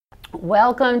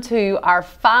Welcome to our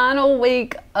final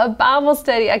week of Bible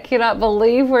study. I cannot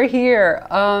believe we're here.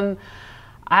 I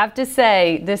have to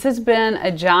say, this has been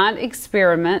a giant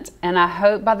experiment, and I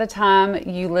hope by the time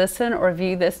you listen or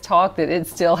view this talk that it's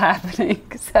still happening.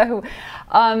 So,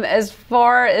 as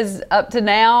far as up to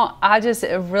now, I just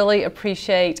really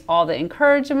appreciate all the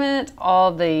encouragement,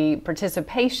 all the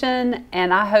participation,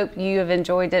 and I hope you have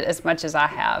enjoyed it as much as I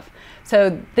have.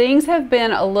 So, things have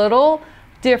been a little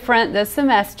different this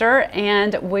semester,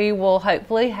 and we will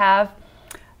hopefully have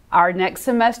our next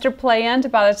semester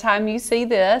planned by the time you see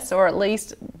this, or at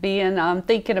least being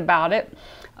thinking about it.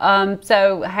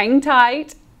 So hang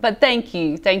tight, but thank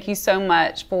you so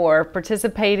much for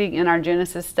participating in our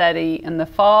Genesis study in the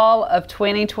fall of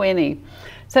 2020.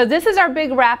 So this is our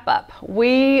big wrap up.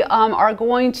 We've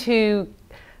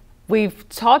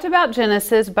talked about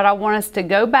Genesis, but I want us to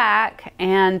go back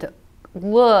and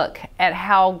look at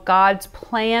how God's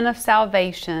plan of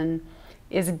salvation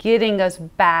is getting us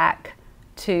back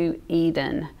to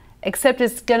Eden, except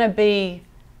it's going to be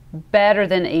better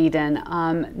than Eden.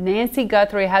 Nancy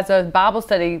Guthrie has a Bible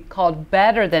study called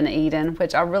Better Than Eden,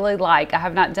 which I really like. I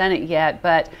have not done it yet,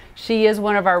 but she is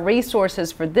one of our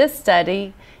resources for this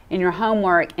study in your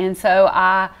homework. And so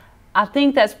I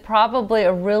think that's probably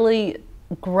a really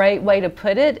great way to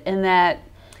put it, in that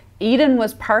Eden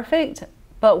was perfect,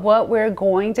 but what we're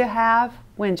going to have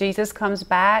when Jesus comes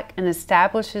back and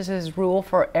establishes his rule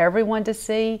for everyone to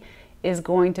see is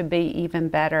going to be even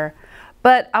better.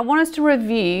 But I want us to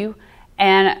review,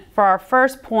 and for our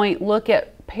first point, look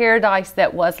at paradise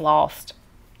that was lost.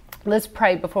 Let's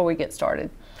pray before we get started.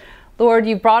 Lord,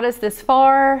 you brought us this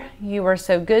far. You are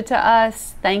so good to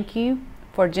us. Thank you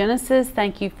for Genesis.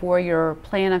 Thank you for your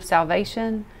plan of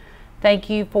salvation.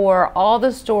 Thank you for all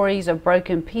the stories of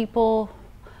broken people,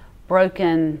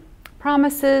 broken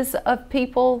promises of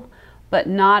people, but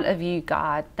not of you,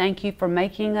 God. Thank you for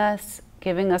making us,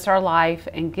 giving us our life,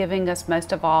 and giving us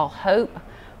most of all hope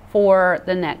for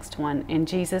the next one. In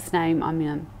Jesus' name,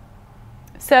 amen.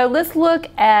 So let's look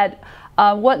at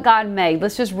what God made.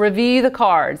 Let's just review the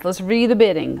cards. Let's review the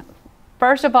bidding.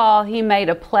 First of all, he made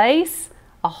a place,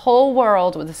 a whole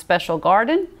world with a special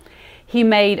garden. He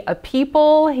made a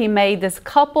people. He made this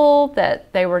couple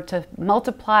that they were to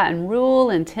multiply and rule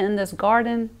and tend this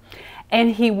garden.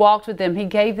 And he walked with them. He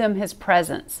gave them his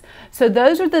presence. So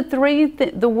those are the three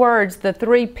the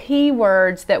three P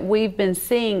words that we've been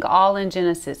seeing all in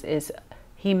Genesis. Is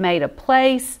he made a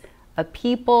place, a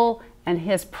people, and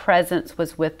his presence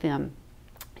was with them.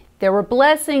 There were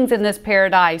blessings in this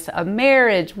paradise of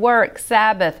marriage, work,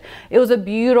 Sabbath. It was a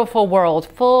beautiful world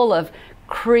full of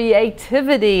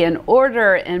creativity and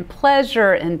order and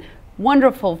pleasure and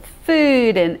wonderful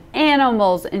food and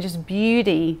animals and just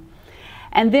beauty.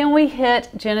 And then we hit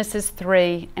Genesis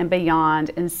 3 and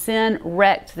beyond, and sin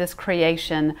wrecked this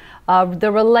creation.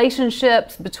 The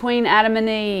relationships between Adam and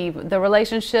Eve, the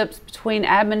relationships between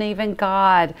Adam and Eve and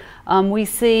God. We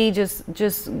see just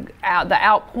the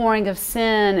outpouring of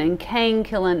sin, and Cain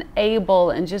killing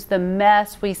Abel, and just the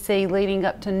mess we see leading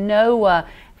up to Noah,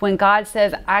 when God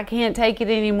says, I can't take it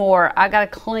anymore. I got to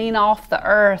clean off the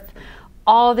earth.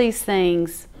 All these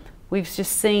things, we've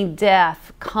just seen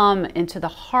death come into the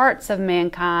hearts of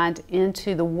mankind,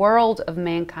 into the world of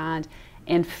mankind,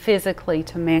 and physically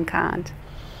to mankind.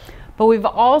 But we've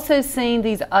also seen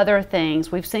these other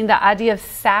things. We've seen the idea of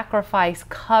sacrifice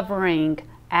covering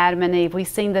Adam and Eve. We've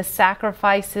seen the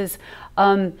sacrifices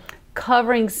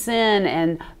covering sin,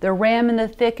 and the ram in the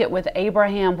thicket with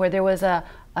Abraham, where there was a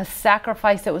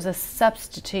sacrifice that was a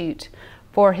substitute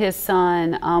for his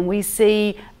son. We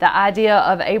see the idea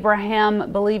of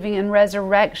Abraham believing in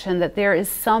resurrection, that there is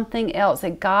something else,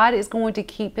 that God is going to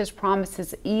keep his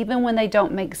promises even when they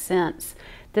don't make sense.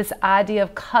 This idea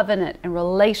of covenant and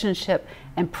relationship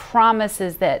and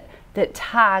promises that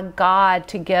tie God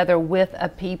together with a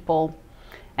people.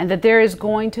 And that there is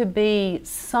going to be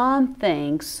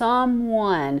something,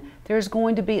 someone, there's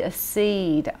going to be a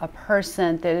seed, a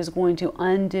person that is going to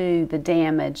undo the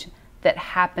damage that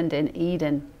happened in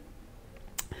Eden.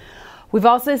 We've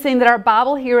also seen that our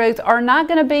Bible heroes are not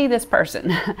going to be this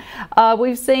person.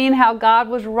 We've seen how God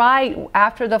was right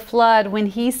after the flood when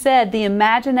he said the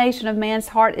imagination of man's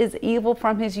heart is evil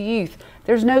from his youth.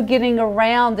 There's no getting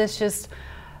around this just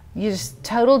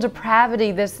total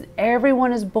depravity.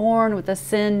 Everyone is born with a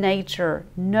sin nature.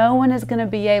 No one is going to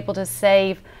be able to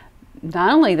save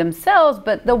not only themselves,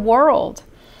 but the world.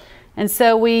 And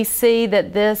so we see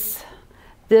that this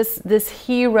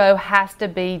hero has to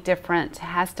be different,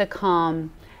 has to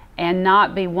come and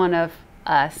not be one of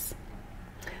us.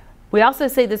 We also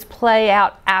see this play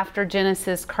out after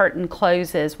Genesis curtain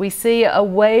closes. We see a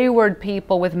wayward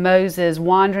people with Moses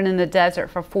wandering in the desert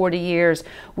for 40 years.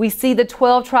 We see the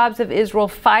 12 tribes of Israel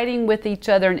fighting with each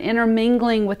other and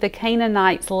intermingling with the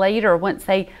Canaanites later once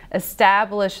they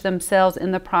establish themselves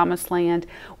in the promised land.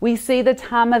 We see the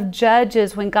time of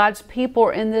Judges when God's people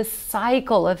are in this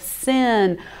cycle of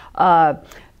sin,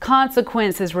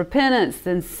 consequences, repentance,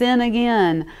 then sin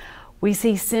again. We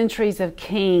see centuries of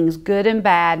kings, good and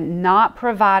bad, not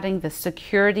providing the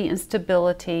security and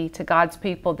stability to God's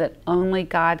people that only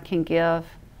God can give.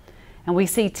 And we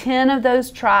see 10 of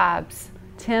those tribes,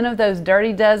 10 of those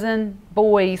dirty dozen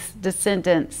boys'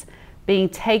 descendants being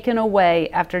taken away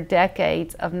after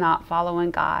decades of not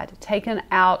following God, taken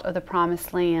out of the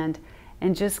promised land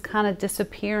and just kind of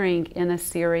disappearing in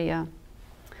Assyria.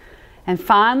 And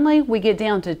finally, we get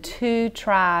down to 2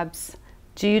 tribes,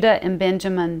 Judah and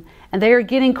Benjamin. And they are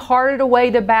getting carted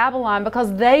away to Babylon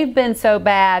because they've been so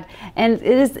bad. And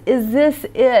is this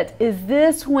it? Is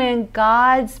this when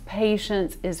God's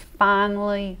patience is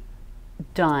finally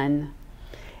done?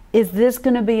 Is this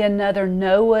going to be another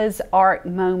Noah's Ark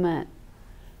moment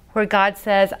where God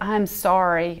says, I'm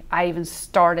sorry I even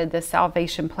started the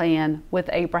salvation plan with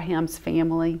Abraham's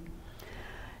family?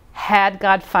 Had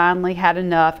God finally had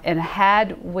enough, and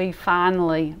had we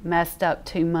finally messed up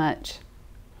too much?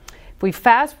 If we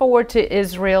fast forward to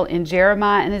Israel in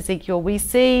Jeremiah and Ezekiel, we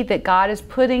see that God is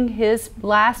putting his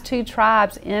last 2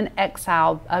 tribes in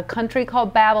exile. A country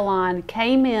called Babylon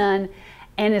came in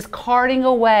and is carting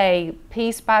away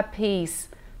piece by piece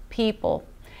people.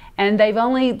 And they're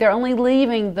only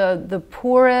leaving the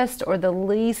poorest or the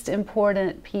least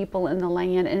important people in the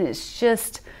land. And it's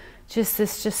just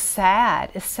sad.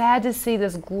 It's sad to see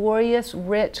this glorious,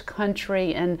 rich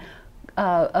country and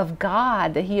of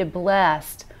God that he had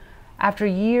blessed, after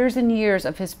years and years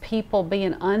of his people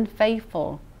being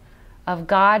unfaithful, of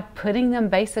God putting them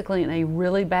basically in a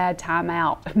really bad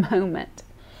timeout moment.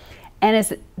 And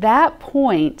it's that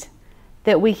point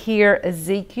that we hear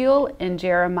Ezekiel and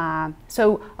Jeremiah.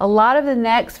 So a lot of the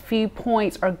next few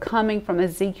points are coming from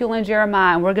Ezekiel and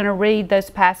Jeremiah, and we're going to read those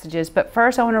passages. But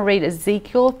first I want to read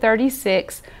Ezekiel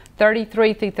 36,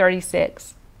 33 through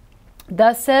 36.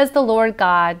 Thus says the Lord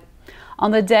God, on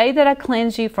the day that I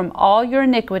cleanse you from all your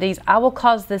iniquities, I will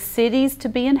cause the cities to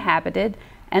be inhabited,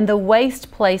 and the waste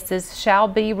places shall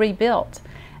be rebuilt.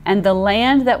 And the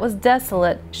land that was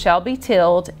desolate shall be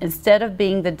tilled, instead of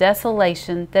being the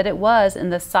desolation that it was in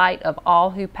the sight of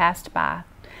all who passed by.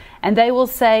 And they will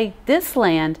say, this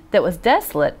land that was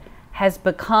desolate has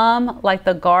become like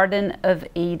the Garden of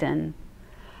Eden.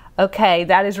 Okay,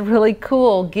 that is really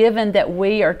cool, given that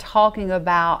we are talking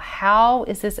about how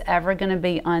is this ever going to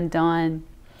be undone.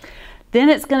 Then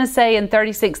it's going to say in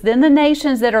 36, then the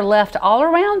nations that are left all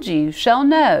around you shall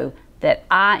know that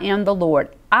I am the Lord.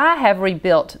 I have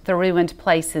rebuilt the ruined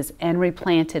places and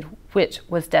replanted which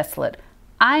was desolate.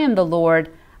 I am the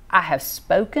Lord. I have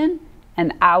spoken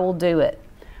and I will do it.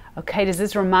 Okay, does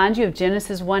this remind you of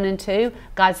Genesis 1 and 2?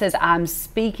 God says, I'm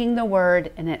speaking the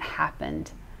word and it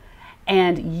happened.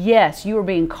 And yes, you are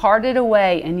being carted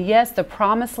away. And yes, the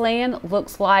promised land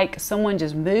looks like someone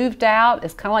just moved out.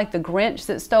 It's kind of like the Grinch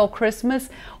that stole Christmas,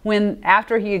 when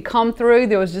after he had come through,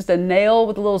 there was just a nail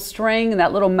with a little string and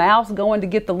that little mouse going to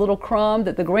get the little crumb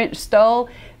that the Grinch stole.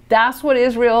 That's what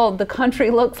Israel, the country,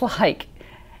 looks like.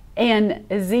 And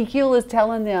Ezekiel is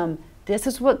telling them, this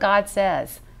is what God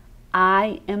says.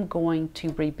 I am going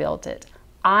to rebuild it.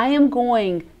 I am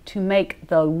going to make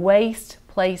the waste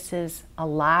places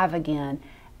alive again,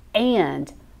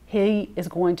 and he is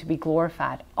going to be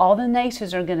glorified. All the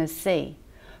nations are going to see.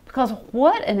 Because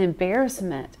what an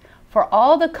embarrassment for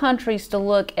all the countries to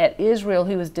look at Israel,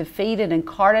 who was defeated and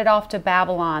carted off to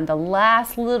Babylon, the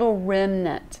last little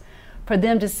remnant, for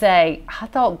them to say, I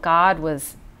thought God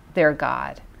was their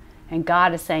God. And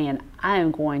God is saying, I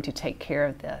am going to take care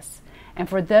of this. And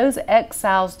for those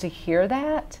exiles to hear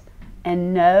that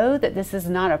and know that this is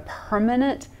not a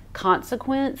permanent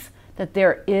consequence, that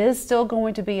there is still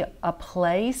going to be a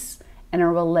place and a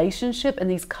relationship,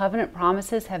 and these covenant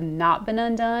promises have not been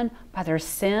undone by their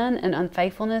sin and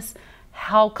unfaithfulness,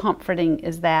 how comforting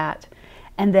is that?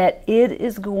 And that it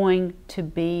is going to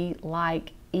be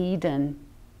like Eden.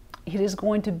 It is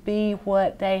going to be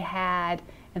what they had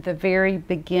at the very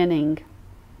beginning.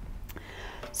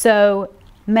 So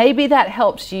maybe that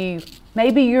helps you.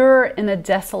 Maybe you're in a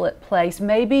desolate place.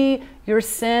 Maybe your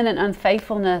sin and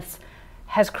unfaithfulness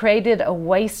has created a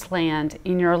wasteland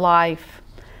in your life.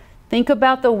 Think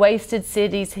about the wasted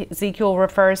cities Ezekiel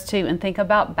refers to, and think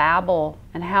about Babel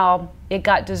and how it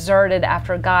got deserted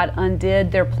after God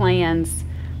undid their plans.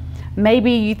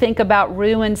 Maybe you think about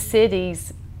ruined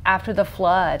cities after the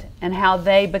flood and how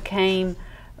they became,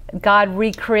 God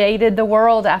recreated the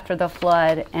world after the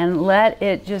flood and let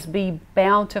it just be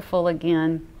bountiful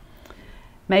again.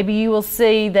 Maybe you will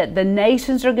see that the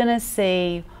nations are going to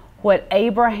see what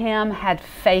Abraham had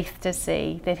faith to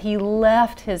see, that he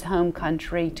left his home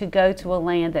country to go to a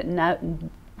land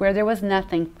where there was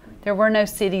nothing. There were no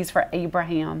cities for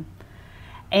Abraham.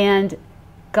 And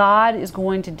God is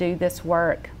going to do this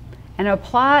work and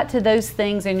apply it to those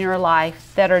things in your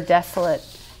life that are desolate.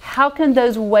 How can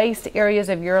those waste areas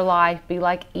of your life be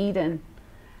like Eden?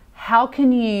 How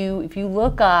can you, if you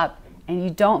look up and you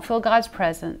don't feel God's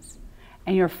presence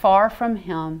and you're far from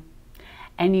Him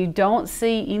and you don't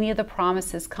see any of the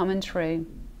promises coming true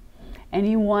and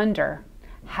you wonder,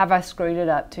 have I screwed it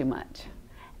up too much?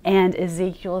 And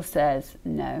Ezekiel says,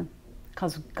 no,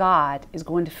 because God is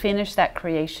going to finish that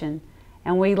creation.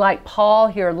 And we, like Paul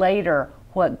here later,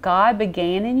 what God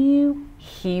began in you,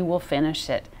 He will finish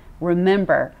it.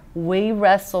 Remember, we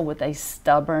wrestle with a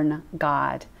stubborn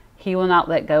God. He will not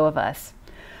let go of us.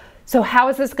 So how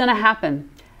is this going to happen?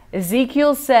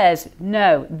 Ezekiel says,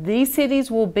 no, these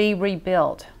cities will be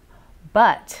rebuilt.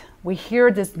 But we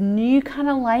hear this new kind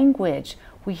of language.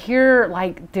 We hear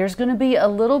like there's going to be a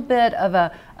little bit of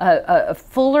a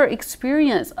fuller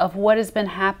experience of what has been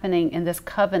happening in this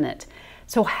covenant.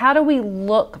 So how do we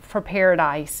look for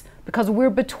paradise? Because we're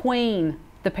between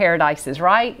the paradises,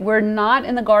 right? We're not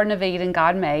in the Garden of Eden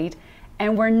God made,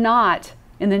 and we're not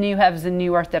in the new heavens and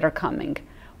new earth that are coming.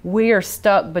 We are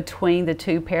stuck between the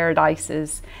two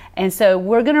paradises. And so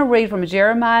we're going to read from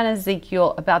Jeremiah and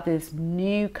Ezekiel about this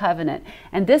new covenant.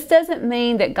 And this doesn't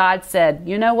mean that God said,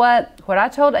 you know what I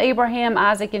told Abraham,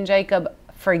 Isaac, and Jacob,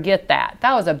 forget that.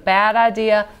 That was a bad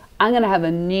idea. I'm going to have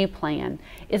a new plan.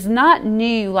 It's not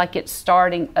new like it's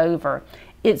starting over.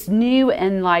 It's new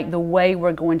in like the way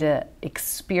we're going to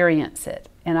experience it.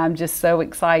 And I'm just so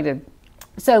excited.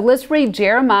 So let's read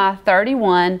Jeremiah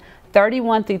 31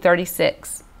 through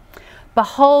 36.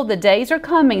 Behold, the days are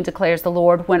coming, declares the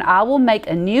Lord, when I will make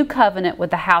a new covenant with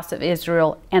the house of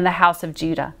Israel and the house of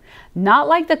Judah. Not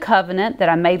like the covenant that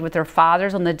I made with their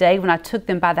fathers on the day when I took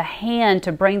them by the hand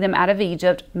to bring them out of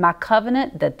Egypt, my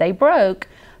covenant that they broke,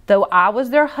 though I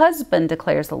was their husband,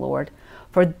 declares the Lord.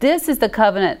 For this is the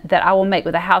covenant that I will make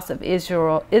with the house of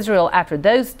Israel after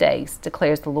those days,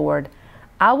 declares the Lord.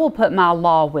 I will put my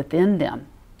law within them,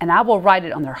 and I will write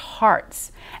it on their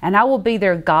hearts. And I will be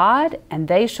their God, and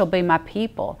they shall be my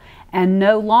people. And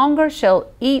no longer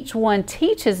shall each one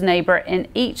teach his neighbor and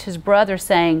each his brother,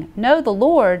 saying, Know the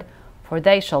Lord, for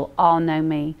they shall all know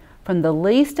me, from the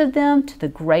least of them to the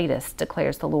greatest,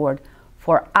 declares the Lord.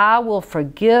 For I will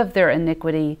forgive their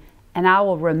iniquity, and I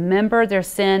will remember their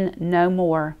sin no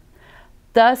more.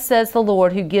 Thus says the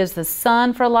Lord, who gives the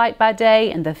sun for light by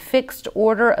day and the fixed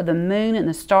order of the moon and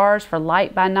the stars for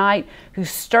light by night, who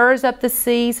stirs up the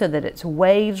sea so that its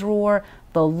waves roar.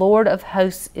 The Lord of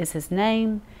hosts is His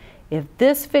name. If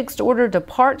this fixed order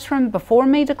departs from before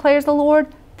me, declares the Lord,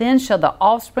 then shall the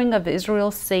offspring of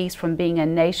Israel cease from being a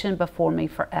nation before me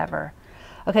forever.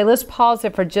 Okay, let's pause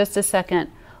it for just a second.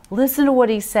 Listen to what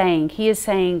He's saying. He is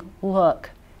saying, look,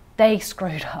 they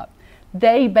screwed up.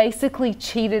 They basically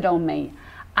cheated on me.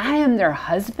 I am their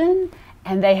husband,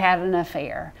 and they had an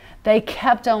affair. They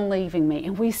kept on leaving me.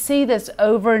 And we see this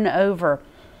over and over.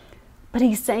 But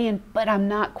He's saying, but I'm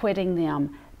not quitting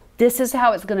them. This is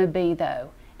how it's going to be,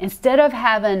 though. Instead of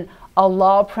having a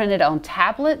law printed on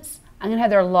tablets, I'm going to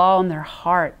have their law on their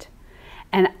heart.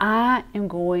 And I am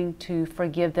going to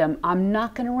forgive them. I'm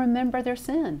not going to remember their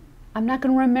sin. I'm not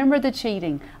going to remember the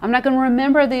cheating. I'm not going to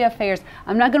remember the affairs.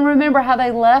 I'm not going to remember how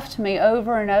they left me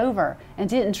over and over and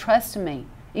didn't trust me,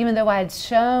 even though I had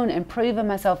shown and proven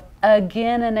myself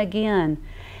again and again.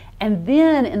 And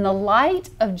then in the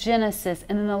light of Genesis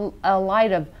and in the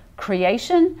light of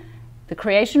creation, the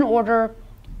creation order,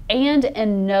 and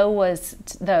in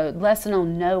the lesson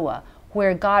on Noah,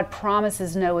 where God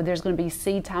promises Noah there's going to be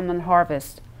seed time and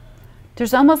harvest,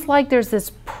 there's almost like there's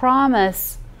this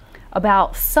promise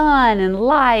about sun and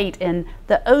light and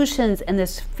the oceans and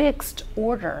this fixed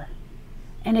order.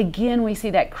 And again, we see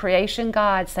that creation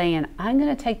God saying, I'm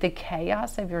going to take the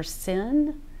chaos of your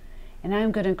sin and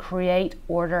I'm going to create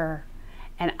order,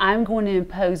 and I'm going to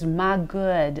impose my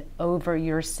good over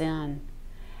your sin,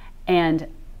 and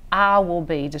I will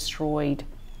be destroyed.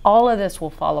 All of this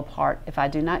will fall apart if I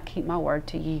do not keep my word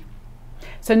to you.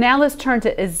 So now let's turn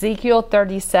to Ezekiel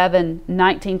 37,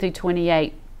 19 through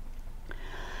 28.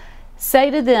 Say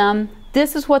to them,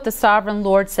 this is what the sovereign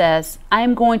Lord says. I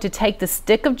am going to take the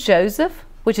stick of Joseph,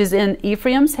 which is in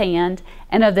Ephraim's hand,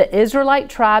 and of the Israelite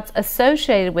tribes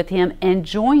associated with him, and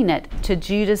join it to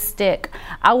Judah's stick.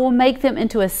 I will make them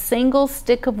into a single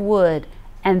stick of wood,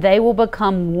 and they will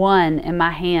become one in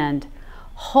my hand.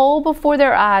 Hold before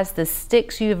their eyes the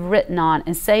sticks you have written on,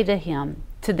 and say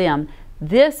to them,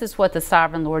 this is what the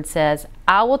sovereign Lord says.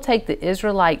 I will take the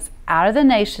Israelites out of the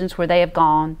nations where they have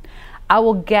gone. I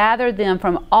will gather them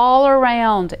from all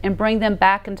around and bring them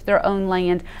back into their own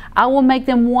land. I will make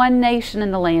them one nation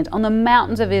in the land, on the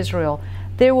mountains of Israel.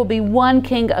 There will be one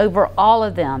king over all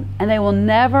of them, and they will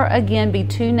never again be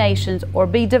two nations or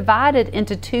be divided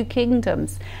into two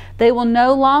kingdoms. They will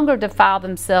no longer defile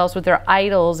themselves with their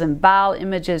idols and vile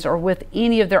images or with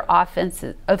any of their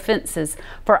offenses,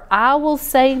 for I will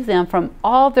save them from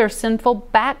all their sinful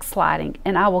backsliding,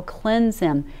 and I will cleanse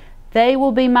them. They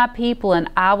will be my people, and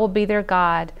I will be their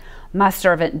God. My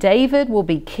servant David will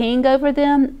be king over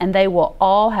them, and they will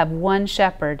all have one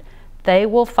shepherd. They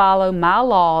will follow my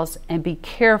laws and be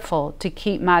careful to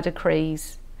keep my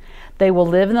decrees. They will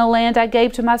live in the land I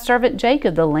gave to my servant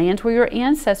Jacob, the land where your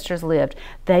ancestors lived.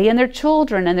 They and their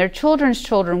children's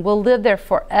children will live there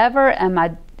forever,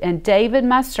 and David,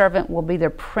 my servant, will be their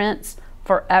prince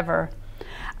forever.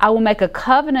 I will make a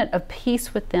covenant of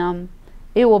peace with them.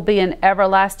 It will be an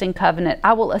everlasting covenant.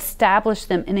 I will establish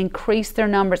them and increase their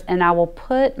numbers, and I will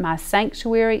put my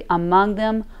sanctuary among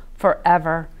them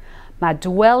forever. My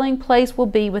dwelling place will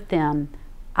be with them.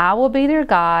 I will be their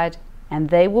God, and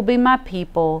they will be my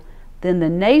people. Then the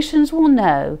nations will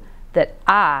know that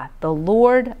I, the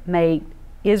Lord, made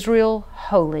Israel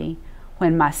holy,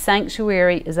 when my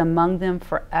sanctuary is among them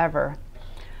forever.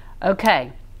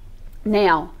 Okay,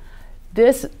 now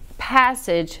this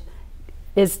passage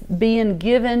is being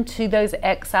given to those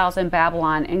exiles in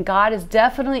Babylon, and God is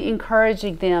definitely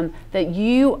encouraging them that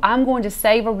I'm going to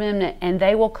save a remnant and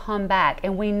they will come back.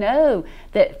 And we know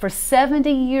that for 70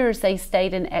 years they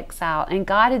stayed in exile, and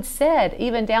God had said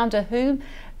even down to who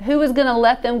was going to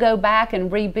let them go back and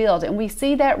rebuild. And we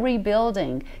see that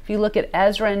rebuilding if you look at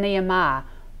Ezra and Nehemiah,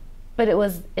 but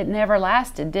it never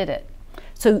lasted, did it?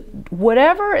 So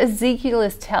whatever Ezekiel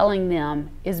is telling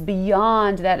them is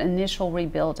beyond that initial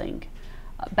rebuilding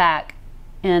back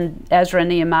in Ezra and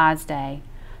Nehemiah's day.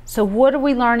 So what are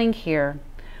we learning here?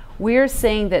 We're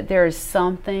seeing that there is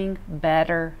something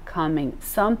better coming,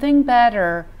 something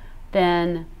better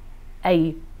than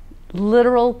a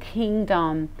literal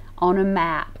kingdom on a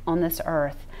map on this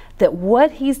earth. That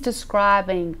what he's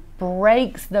describing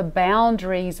breaks the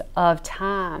boundaries of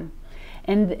time.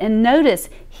 And notice,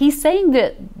 he's saying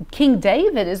that King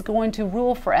David is going to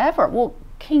rule forever. Well,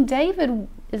 King David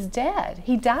is dead.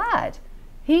 He died.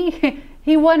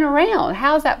 He wasn't around.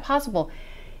 How is that possible?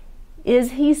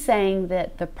 Is he saying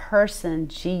that the person,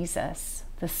 Jesus,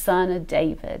 the son of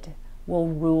David, will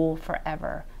rule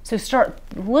forever? So start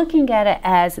looking at it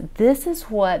as this is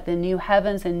what the new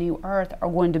heavens and new earth are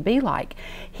going to be like.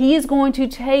 He is going to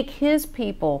take his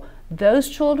people, those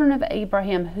children of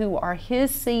Abraham who are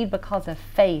his seed because of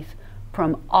faith,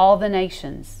 from all the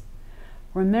nations.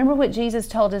 Remember what Jesus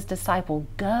told his disciple,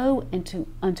 go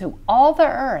unto all the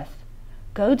earth.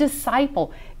 Go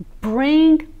disciple,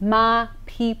 bring my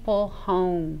people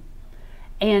home.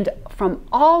 And from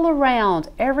all around,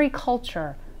 every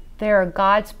culture, there are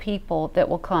God's people that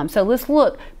will come. So let's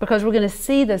look, because we're going to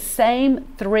see the same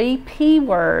 3 P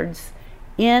words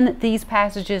in these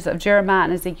passages of Jeremiah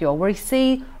and Ezekiel. We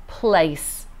see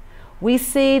place. We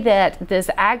see that this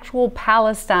actual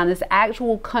Palestine, this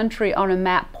actual country on a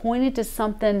map pointed to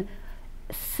something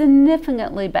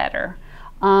significantly better.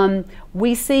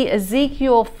 We see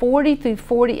Ezekiel 40 through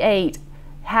 48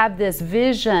 have this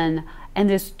vision and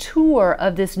this tour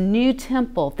of this new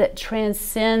temple that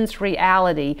transcends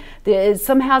reality. It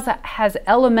somehow has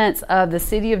elements of the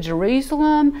city of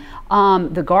Jerusalem,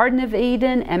 the Garden of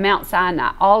Eden, and Mount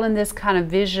Sinai, all in this kind of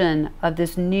vision of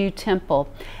this new temple.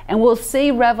 And we'll see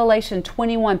Revelation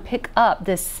 21 pick up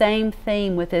this same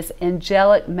theme with this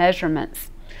angelic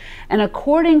measurements. And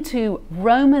according to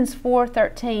Romans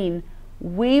 4:13,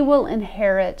 we will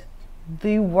inherit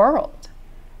the world.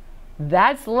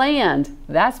 That's land.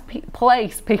 That's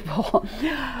place, people.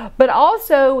 But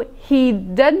also, we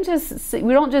don't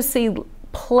just see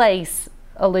place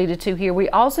alluded to here. We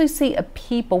also see a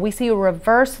people. We see a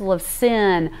reversal of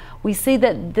sin. We see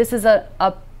that this is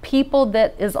a people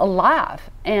that is alive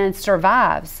and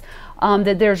survives.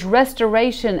 That there's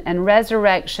restoration and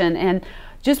resurrection. And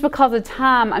just because of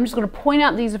time, I'm just going to point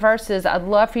out these verses I'd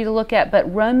love for you to look at.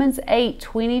 But Romans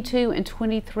 8:22 and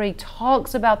 23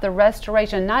 talks about the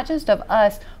restoration, not just of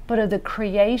us, but of the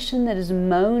creation that is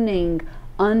moaning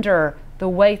under the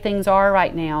way things are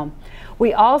right now.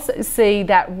 We also see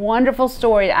that wonderful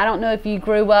story. I don't know if you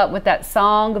grew up with that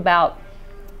song about,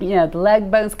 the leg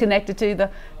bones connected to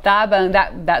the thigh bone,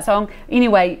 that song.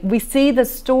 Anyway, we see the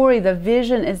story, the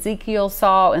vision Ezekiel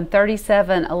saw in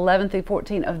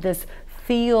 37:11-14 of this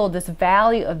field, this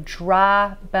valley of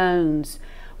dry bones.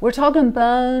 We're talking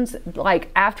bones like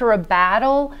after a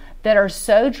battle that are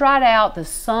so dried out, the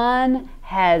sun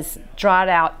has dried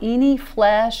out any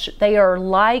flesh. They are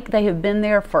like they have been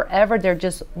there forever. They're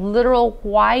just literal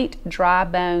white, dry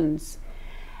bones.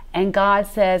 And God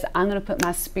says, I'm going to put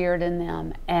my spirit in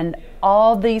them. And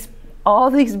all these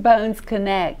bones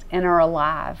connect and are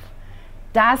alive.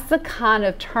 That's the kind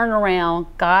of turnaround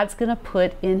God's going to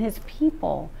put in his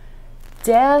people.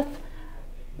 Death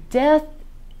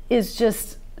is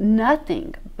just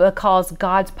nothing because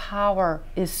God's power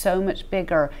is so much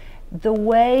bigger. The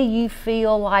way you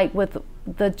feel like with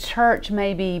the church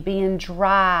maybe being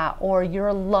dry, or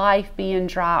your life being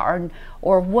dry,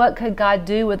 or what could God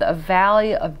do with a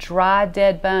valley of dry,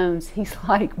 dead bones? He's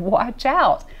like, watch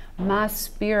out. My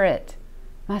spirit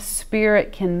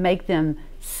can make them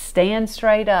stand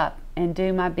straight up and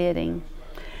do my bidding.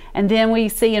 And then we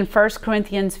see in 1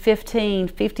 Corinthians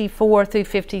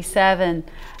 15:54-57,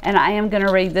 and I am going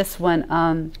to read this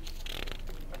one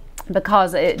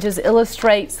because it just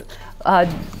illustrates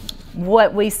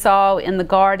what we saw in the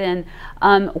garden.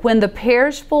 When the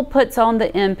perishable puts on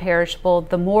the imperishable,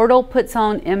 the mortal puts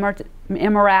on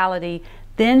immorality,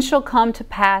 then shall come to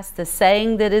pass the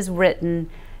saying that is written,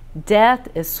 death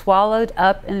is swallowed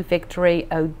up in victory.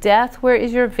 O death, where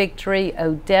is your victory?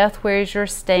 O death, where is your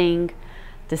sting?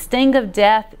 The sting of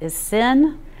death is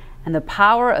sin, and the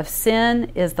power of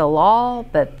sin is the law,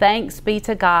 but thanks be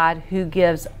to God who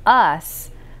gives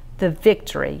us the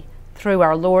victory through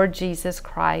our Lord Jesus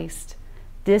Christ.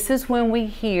 This is when we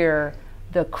hear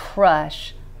the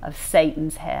crush of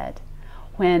Satan's head.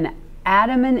 When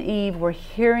Adam and Eve were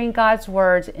hearing God's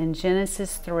words in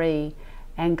Genesis 3,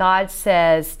 and God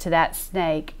says to that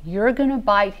snake, you're going to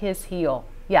bite his heel.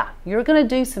 Yeah, you're going to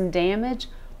do some damage,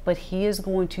 but he is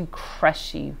going to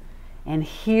crush you. And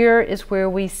here is where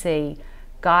we see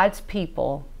God's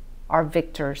people are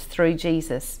victors through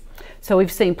Jesus. So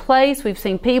we've seen place, we've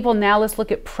seen people. Now let's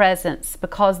look at presence,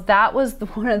 because that was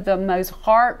one of the most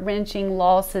heart-wrenching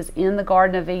losses in the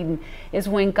Garden of Eden, is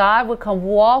when God would come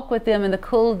walk with them in the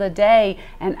cool of the day,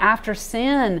 and after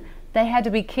sin, they had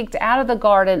to be kicked out of the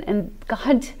garden. And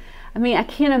God, I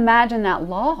can't imagine that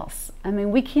loss.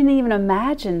 We can't even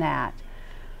imagine that.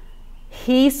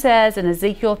 He says in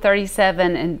Ezekiel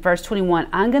 37 and verse 21,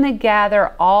 I'm going to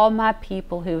gather all my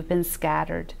people who have been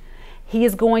scattered. He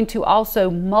is going to also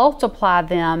multiply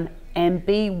them and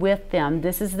be with them.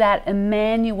 This is that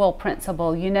Emmanuel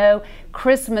principle.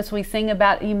 Christmas we sing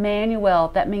about Emmanuel.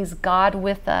 That means God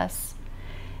with us.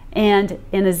 And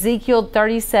in Ezekiel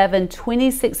 37,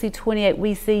 26-28,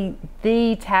 we see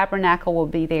the tabernacle will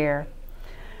be there.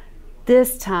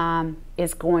 This time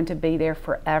is going to be there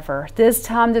forever. This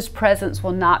time this presence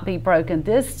will not be broken.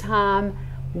 This time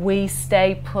we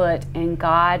stay put, and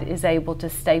God is able to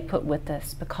stay put with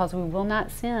us because we will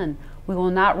not sin. We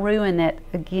will not ruin it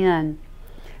again,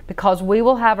 because we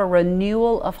will have a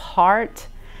renewal of heart.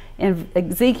 In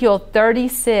Ezekiel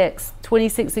 36,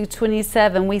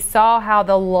 26-27, we saw how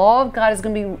the law of God is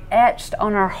going to be etched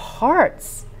on our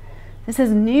hearts. This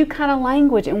is new kind of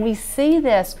language, and we see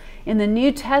this in the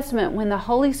New Testament when the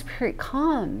Holy Spirit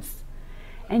comes.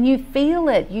 And you feel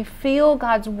it. You feel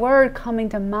God's word coming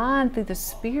to mind through the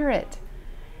Spirit.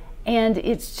 And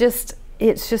it's just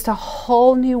a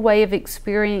whole new way of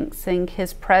experiencing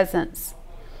His presence.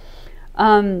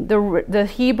 The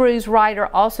Hebrews writer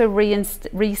also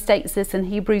restates this in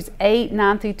Hebrews 8,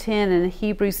 9-10, and in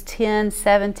Hebrews 10,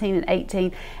 17, and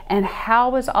 18. And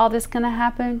how is all this going to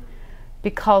happen?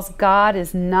 Because God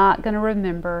is not going to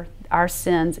remember our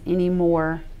sins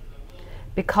anymore.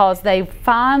 Because they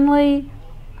finally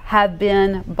have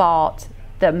been bought.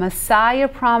 The Messiah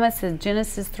promise in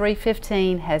Genesis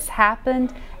 3:15 has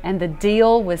happened, and the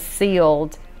deal was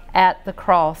sealed at the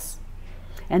cross.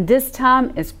 And this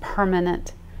time is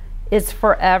permanent. It's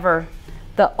forever.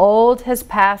 The old has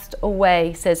passed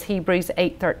away, says Hebrews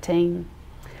 8:13.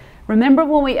 Remember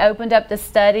when we opened up the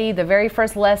study, the very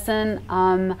first lesson,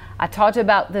 I talked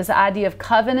about this idea of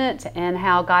covenant and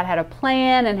how God had a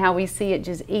plan and how we see it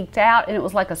just eked out. And it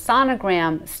was like a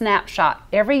sonogram snapshot.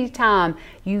 Every time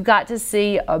you got to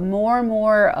see a more and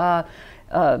more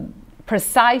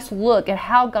precise look at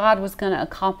how God was going to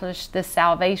accomplish this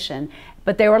salvation.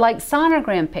 But they were like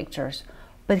sonogram pictures.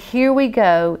 But here we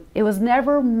go. It was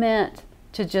never meant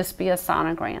to just be a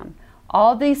sonogram.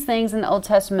 All these things in the Old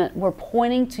Testament were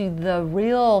pointing to the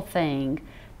real thing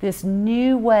this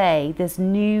new way, this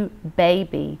new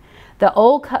baby. The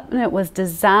old covenant was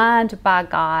designed by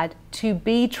God to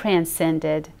be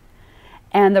transcended,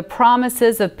 and the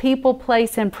promises of people,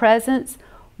 place, and presence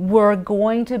were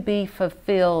going to be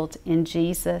fulfilled in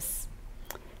Jesus.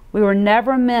 We were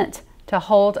never meant to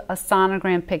hold a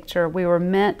sonogram picture. We were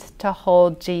meant to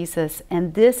hold Jesus.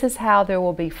 And this is how there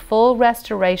will be full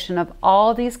restoration of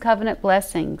all these covenant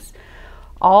blessings.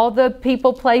 All the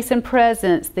people, place, and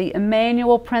presence, the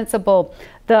Emmanuel principle,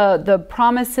 the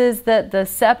promises that the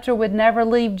scepter would never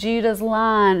leave Judah's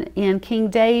line in King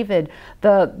David,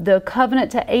 the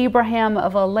covenant to Abraham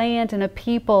of a land and a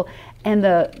people, and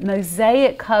the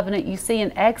Mosaic covenant you see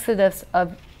in Exodus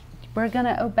of we're going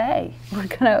to obey. We're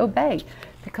going to obey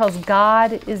because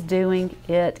God is doing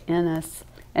it in us.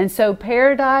 And so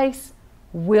paradise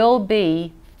will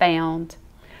be found,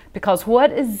 because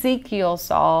what Ezekiel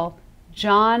saw,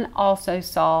 John also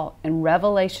saw in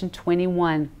Revelation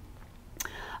 21.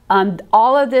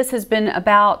 All of this has been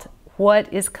about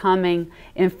what is coming.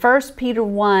 In 1 Peter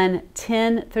 1,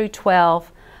 10 through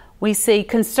 12, we see,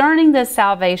 concerning this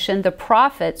salvation, the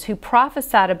prophets who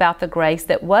prophesied about the grace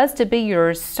that was to be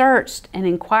yours searched and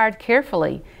inquired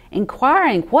carefully,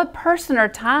 inquiring what person or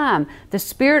time the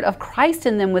Spirit of Christ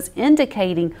in them was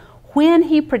indicating when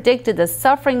he predicted the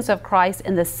sufferings of Christ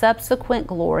and the subsequent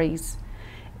glories.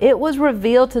 It was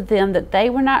revealed to them that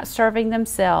they were not serving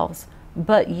themselves,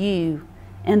 but you,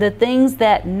 and the things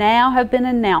that now have been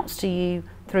announced to you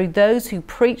through those who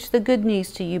preach the good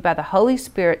news to you by the Holy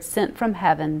Spirit sent from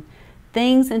heaven,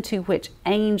 things into which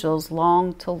angels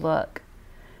long to look.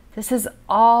 This has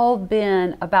all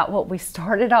been about what we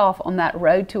started off on that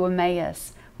road to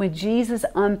Emmaus, when Jesus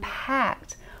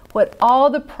unpacked what all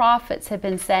the prophets had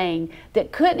been saying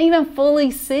that couldn't even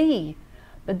fully see,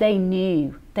 but they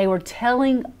knew. They were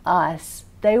telling us.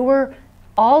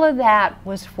 All of that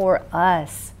was for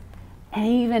us. And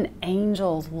even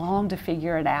angels long to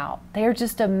figure it out. They're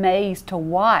just amazed to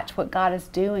watch what God is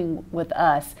doing with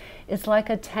us. It's like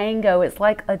a tango. It's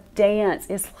like a dance.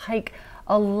 It's like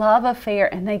a love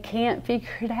affair, and they can't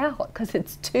figure it out because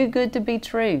it's too good to be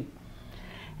true.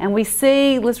 And we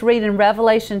see, let's read in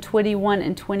Revelation 21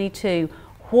 and 22,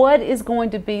 what is going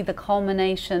to be the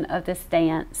culmination of this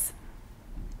dance.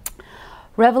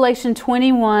 Revelation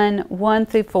 21, 1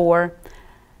 through 4.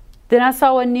 Then I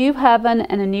saw a new heaven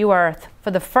and a new earth,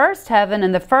 for the first heaven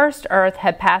and the first earth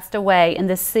had passed away, and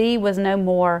the sea was no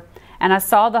more. And I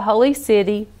saw the holy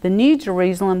city, the new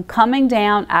Jerusalem, coming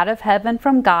down out of heaven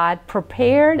from God,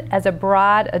 prepared as a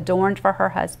bride adorned for her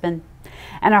husband.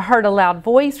 And I heard a loud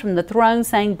voice from the throne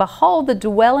saying, Behold, the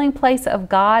dwelling place of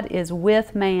God is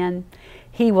with man.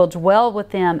 He will dwell with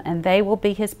them, and they will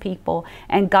be his people.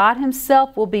 And God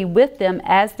himself will be with them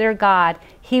as their God.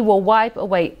 He will wipe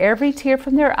away every tear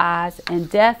from their eyes, and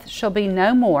death shall be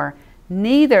no more.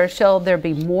 Neither shall there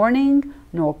be mourning,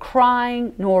 nor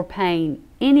crying, nor pain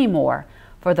any more,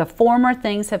 for the former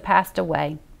things have passed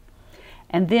away.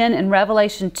 And then in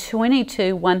Revelation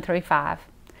 22, 1 through 5,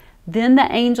 Then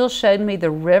the angel showed me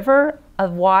the river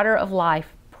of water of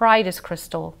life, bright as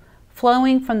crystal,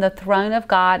 flowing from the throne of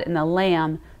God and the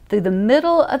Lamb through the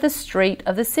middle of the street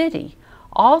of the city.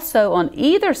 Also on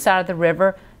either side of the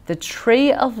river, the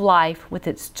tree of life with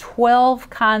its 12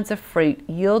 kinds of fruit,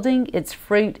 yielding its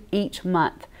fruit each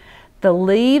month. The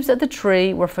leaves of the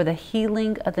tree were for the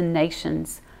healing of the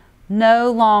nations.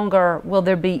 No longer will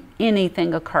there be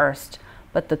anything accursed,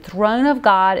 but the throne of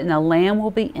God and the Lamb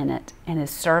will be in it, and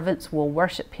his servants will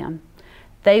worship him.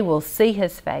 They will see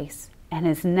his face, and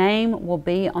his name will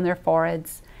be on their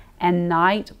foreheads, and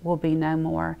night will be no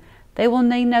more. They will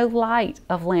need no light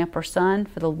of lamp or sun,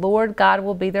 for the Lord God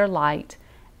will be their light,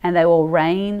 and they will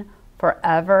reign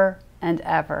forever and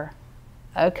ever.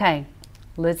 Okay,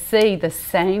 let's see the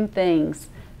same things.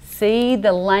 See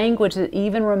the language that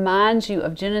even reminds you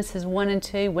of Genesis 1 and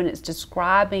 2 when it's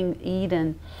describing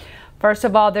Eden. First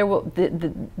of all,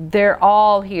 they're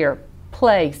all here.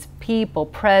 Place, people,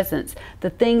 presence, the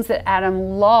things that Adam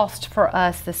lost for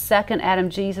us, the second Adam,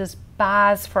 Jesus,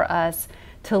 buys for us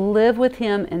to live with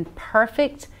him in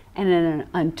perfect and in an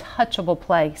untouchable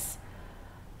place.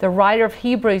 The writer of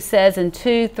Hebrews says in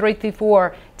 2, 3 through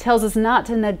 4, tells us not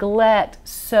to neglect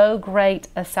so great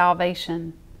a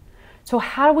salvation. So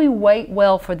how do we wait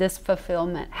well for this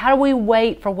fulfillment? How do we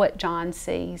wait for what John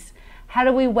sees? How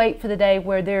do we wait for the day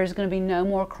where there is going to be no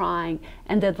more crying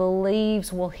and that the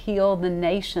leaves will heal the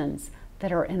nations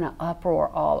that are in an uproar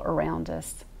all around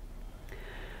us?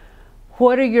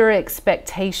 What are your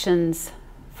expectations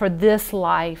for this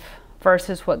life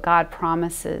versus what God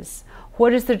promises?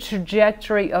 What is the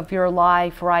trajectory of your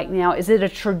life right now? Is it a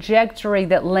trajectory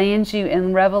that lands you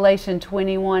in Revelation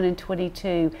 21 and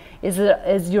 22?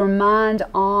 Is your mind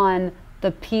on the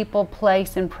people,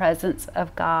 place, and presence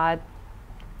of God?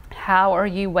 How are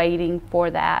you waiting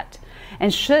for that?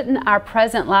 And shouldn't our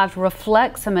present lives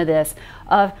reflect some of this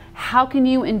of how can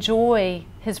you enjoy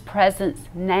His presence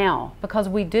now? Because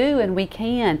we do and we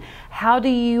can. How do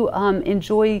you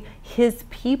enjoy His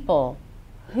people?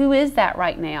 Who is that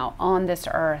right now on this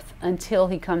earth until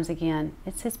He comes again?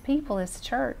 It's His people, His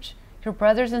church, your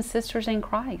brothers and sisters in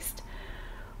Christ.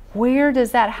 Where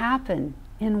does that happen?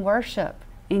 In worship,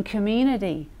 in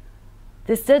community.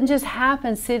 This doesn't just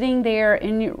happen sitting there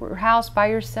in your house by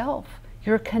yourself.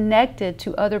 You're connected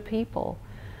to other people.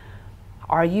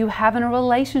 Are you having a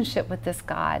relationship with this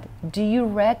God? Do you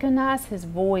recognize His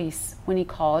voice when He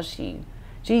calls you?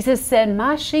 Jesus said,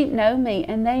 "My sheep know me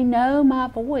and they know my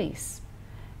voice."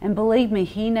 And believe me,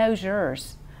 He knows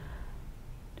yours.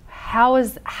 How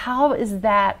is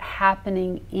that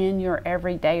happening in your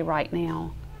everyday right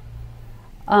now?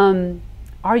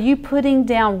 Are you putting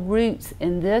down roots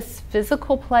in this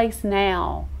physical place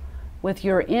now with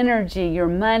your energy, your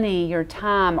money, your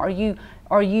time? Are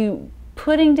you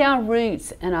putting down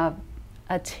roots in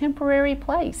a temporary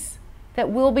place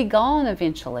that will be gone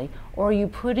eventually? Or are you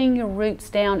putting your roots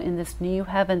down in this new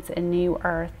heavens and new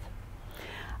earth?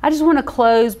 I just want to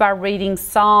close by reading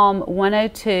Psalm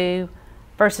 102,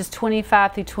 verses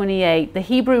 25 through 28. The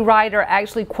Hebrew writer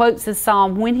actually quotes this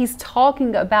psalm when he's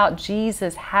talking about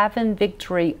Jesus having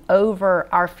victory over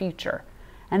our future,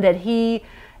 and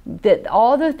that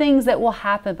all the things that will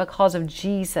happen because of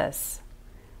Jesus.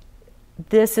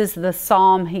 This is the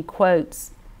psalm he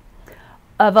quotes.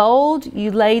 "Of old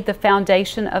you laid the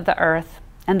foundation of the earth,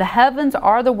 and the heavens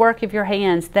are the work of your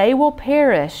hands. They will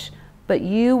perish, but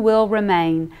you will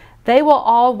remain. They will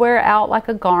all wear out like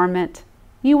a garment.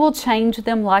 You will change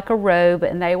them like a robe,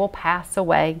 and they will pass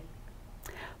away.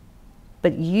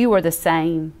 But you are the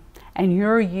same, and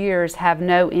your years have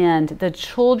no end. The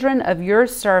children of your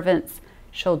servants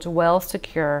shall dwell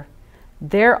secure.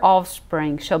 Their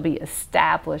offspring shall be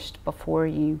established before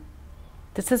you."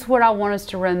 This is what I want us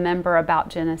to remember about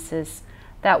Genesis.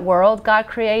 That world God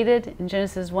created in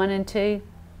Genesis 1 and 2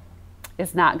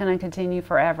 is not going to continue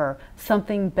forever.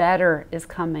 Something better is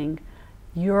coming.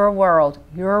 Your world,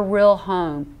 your real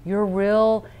home, your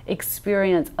real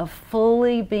experience of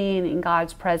fully being in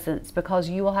God's presence, because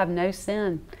you will have no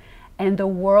sin. And the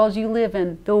world you live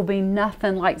in, there will be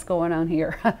nothing like what's going on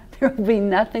here. There will be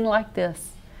nothing like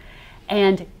this.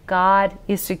 And God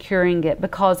is securing it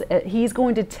because He's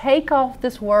going to take off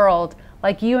this world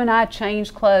like you and I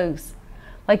change clothes.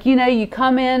 Like, you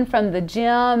come in from the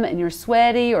gym and you're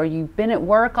sweaty, or you've been at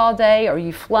work all day, or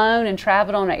you've flown and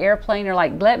traveled on an airplane. You're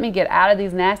like, let me get out of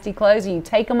these nasty clothes. And you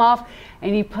take them off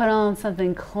and you put on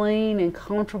something clean and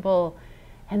comfortable.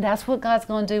 And that's what God's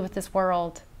going to do with this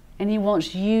world. And He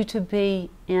wants you to be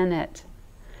in it.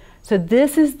 So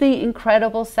this is the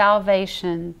incredible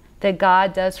salvation that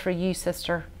God does for you,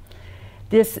 sister.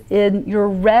 This in your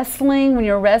wrestling, when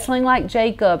you're wrestling like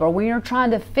Jacob, or when you're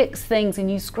trying to fix things and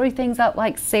you screw things up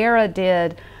like Sarah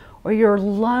did, or you're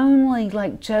lonely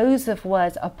like Joseph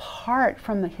was apart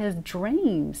from his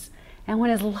dreams, and when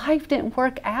his life didn't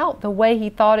work out the way he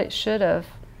thought it should have,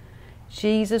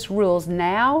 Jesus rules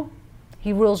now.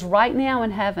 He rules right now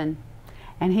in heaven,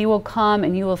 and He will come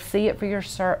and you will see it for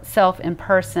yourself in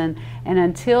person. And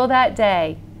until that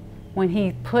day, when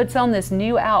He puts on this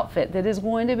new outfit that is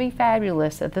going to be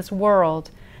fabulous of this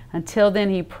world, until then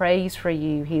He prays for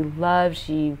you, He loves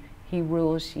you, He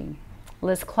rules you.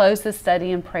 Let's close this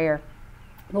study in prayer.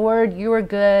 Lord, You are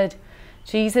good.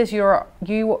 Jesus,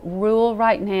 You rule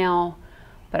right now.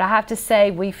 But I have to say,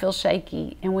 we feel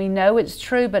shaky, and we know it's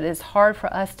true, but it's hard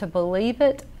for us to believe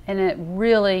it, and it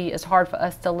really is hard for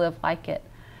us to live like it.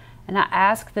 And I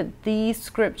ask that these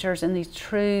scriptures and these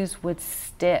truths would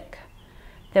stick.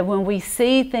 That when we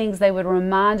see things, they would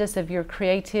remind us of Your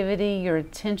creativity, Your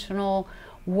intentional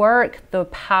work, the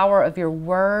power of Your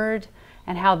word,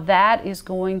 and how that is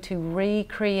going to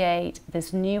recreate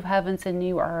this new heavens and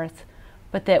new earth,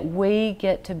 but that we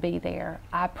get to be there.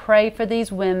 I pray for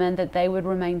these women that they would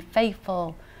remain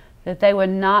faithful, that they would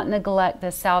not neglect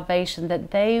this salvation,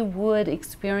 that they would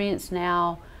experience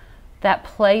now that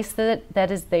place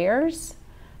that is theirs,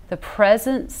 the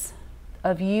presence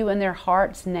of You in their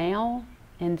hearts now,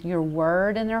 and Your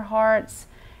word in their hearts,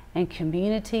 and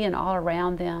community and all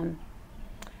around them.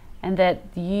 And that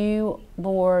You,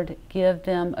 Lord, give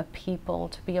them a people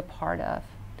to be a part of,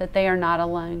 that they are not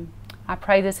alone. I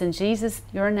pray this in Jesus,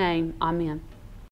 Your name. Amen.